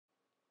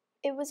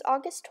It was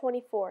August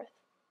 24th,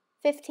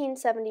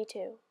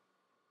 1572.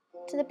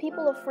 To the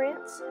people of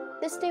France,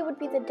 this day would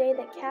be the day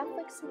that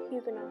Catholics and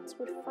Huguenots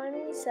would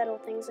finally settle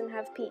things and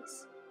have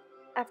peace,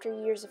 after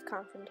years of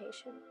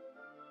confrontation.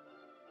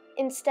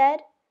 Instead,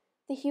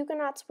 the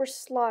Huguenots were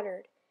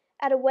slaughtered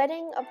at a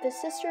wedding of the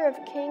sister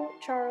of King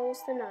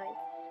Charles IX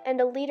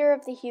and a leader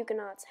of the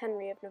Huguenots,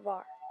 Henry of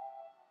Navarre.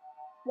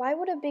 Why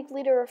would a big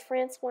leader of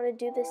France want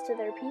to do this to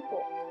their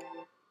people?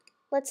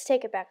 Let's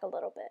take it back a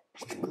little bit.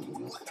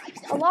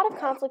 A lot of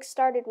conflict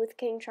started with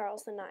King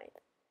Charles IX,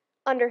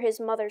 under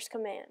his mother's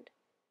command.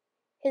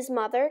 His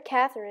mother,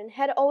 Catherine,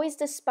 had always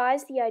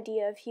despised the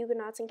idea of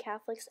Huguenots and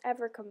Catholics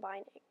ever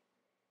combining.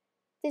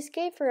 This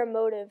gave her a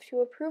motive to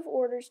approve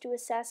orders to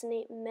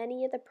assassinate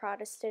many of the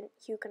Protestant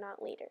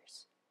Huguenot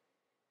leaders.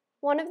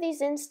 One of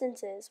these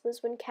instances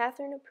was when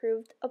Catherine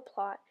approved a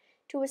plot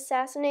to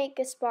assassinate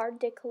Gaspard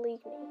de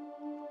Coligny.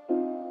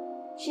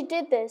 She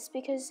did this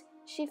because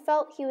she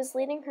felt he was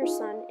leading her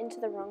son into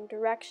the wrong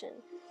direction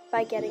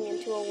by getting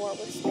into a war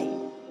with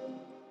Spain.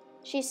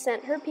 She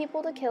sent her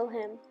people to kill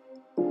him,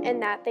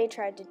 and that they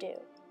tried to do.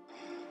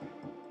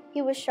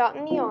 He was shot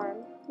in the arm,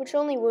 which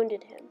only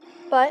wounded him,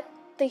 but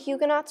the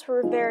Huguenots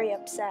were very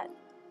upset,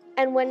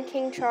 and when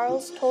King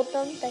Charles told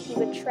them that he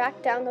would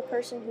track down the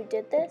person who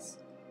did this,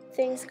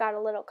 things got a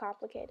little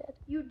complicated.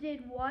 You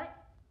did what?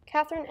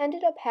 Catherine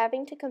ended up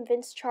having to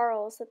convince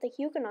Charles that the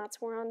Huguenots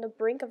were on the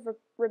brink of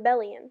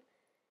rebellion.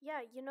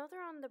 Yeah, you know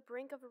they're on the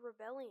brink of a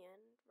rebellion,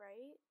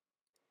 right?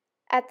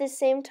 At this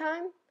same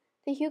time,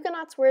 the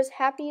Huguenots were as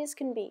happy as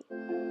can be.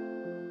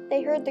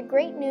 They heard the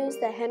great news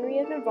that Henry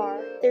of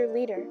Navarre, their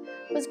leader,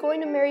 was going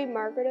to marry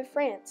Margaret of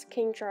France,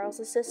 King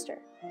Charles's sister.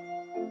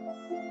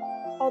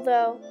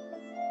 Although,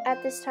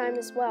 at this time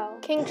as well,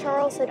 King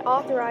Charles had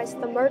authorized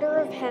the murder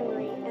of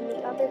Henry and the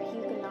other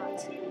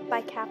Huguenots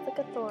by Catholic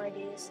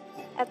authorities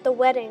at the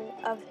wedding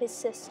of his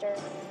sister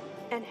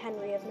and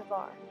Henry of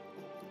Navarre.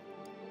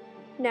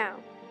 Now,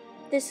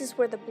 this is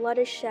where the blood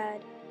is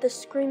shed, the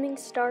screaming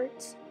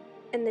starts,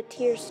 and the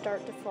tears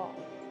start to fall.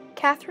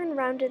 Catherine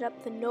rounded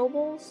up the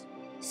nobles,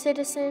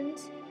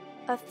 citizens,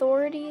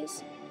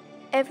 authorities,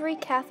 every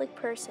Catholic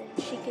person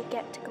she could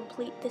get to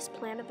complete this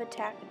plan of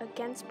attack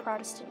against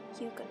Protestant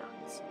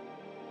Huguenots,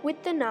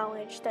 with the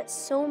knowledge that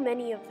so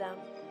many of them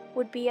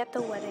would be at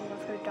the wedding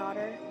of her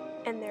daughter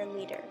and their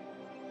leader.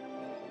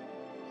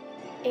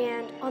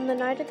 And on the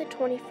night of the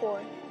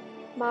 24th,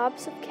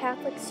 mobs of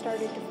Catholics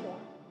started to form.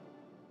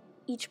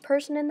 Each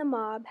person in the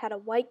mob had a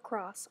white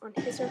cross on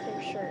his or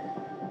her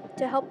shirt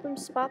to help them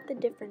spot the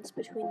difference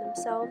between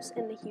themselves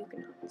and the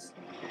Huguenots.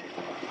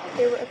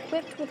 They were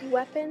equipped with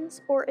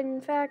weapons, or in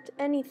fact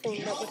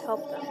anything that would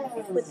help them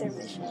with their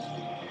mission.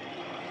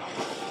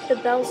 The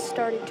bells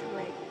started to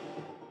ring.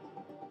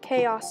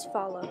 Chaos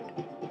followed.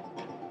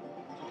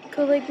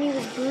 Coligny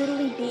was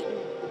brutally beaten.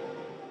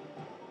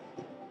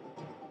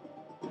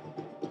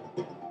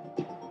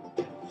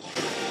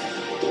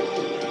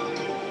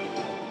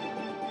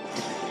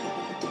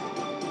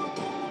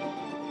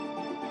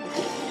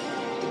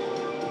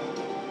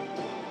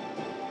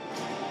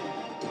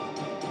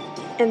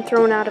 And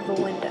thrown out of a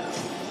window.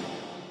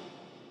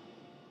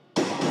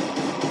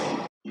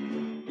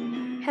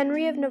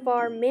 Henry of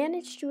Navarre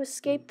managed to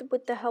escape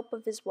with the help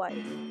of his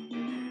wife.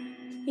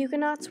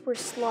 Huguenots were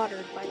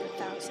slaughtered by the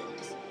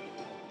thousands.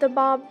 The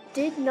mob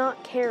did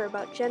not care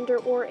about gender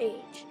or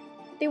age.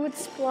 They would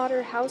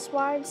slaughter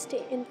housewives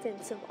to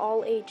infants of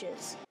all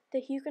ages.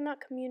 The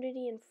Huguenot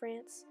community in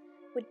France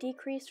would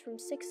decrease from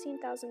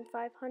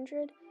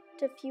 16,500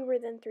 to fewer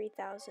than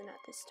 3,000 at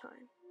this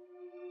time.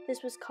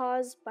 This was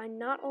caused by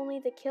not only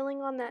the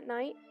killing on that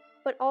night,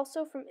 but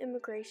also from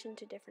immigration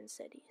to different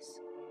cities.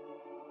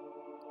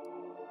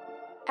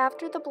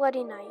 After the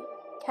bloody night,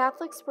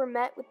 Catholics were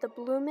met with the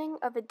blooming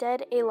of a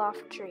dead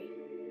aloft tree,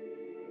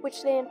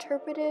 which they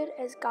interpreted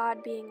as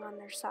God being on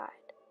their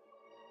side.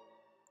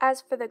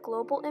 As for the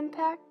global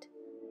impact,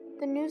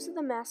 the news of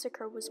the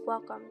massacre was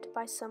welcomed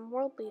by some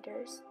world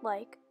leaders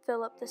like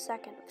Philip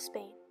II of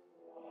Spain.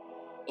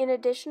 In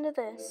addition to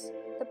this,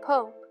 the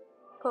Pope,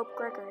 Pope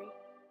Gregory,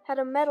 had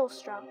a medal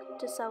struck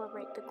to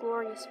celebrate the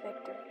glorious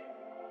victory.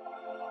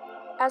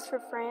 As for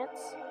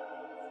France,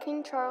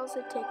 King Charles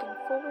had taken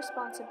full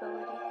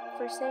responsibility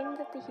for saying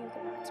that the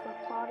Huguenots were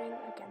plotting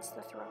against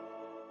the throne.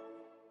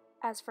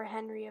 As for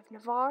Henry of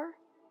Navarre,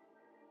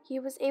 he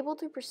was able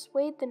to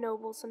persuade the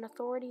nobles and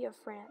authority of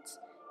France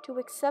to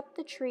accept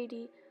the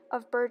Treaty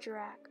of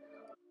Bergerac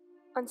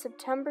on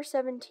September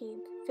 17,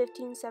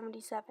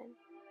 1577,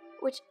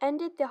 which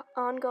ended the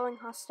ongoing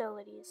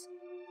hostilities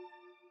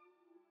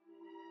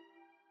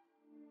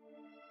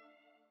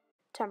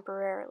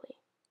temporarily.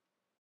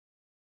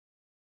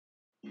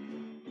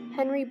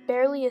 Henry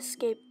barely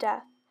escaped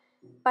death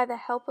by the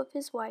help of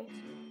his wife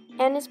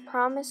and his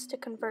promise to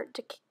convert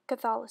to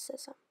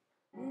Catholicism.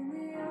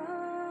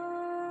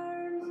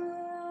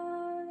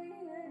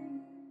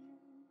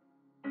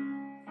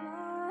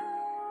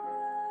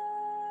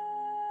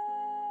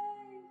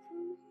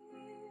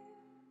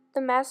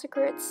 The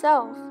massacre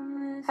itself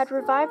had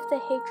revived the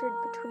hatred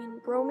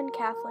between Roman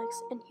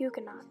Catholics and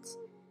Huguenots,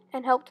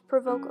 and helped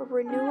provoke a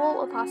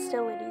renewal of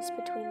hostilities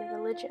between the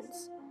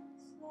religions.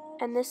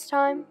 And this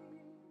time,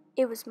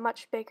 it was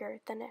much bigger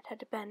than it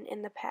had been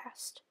in the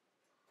past.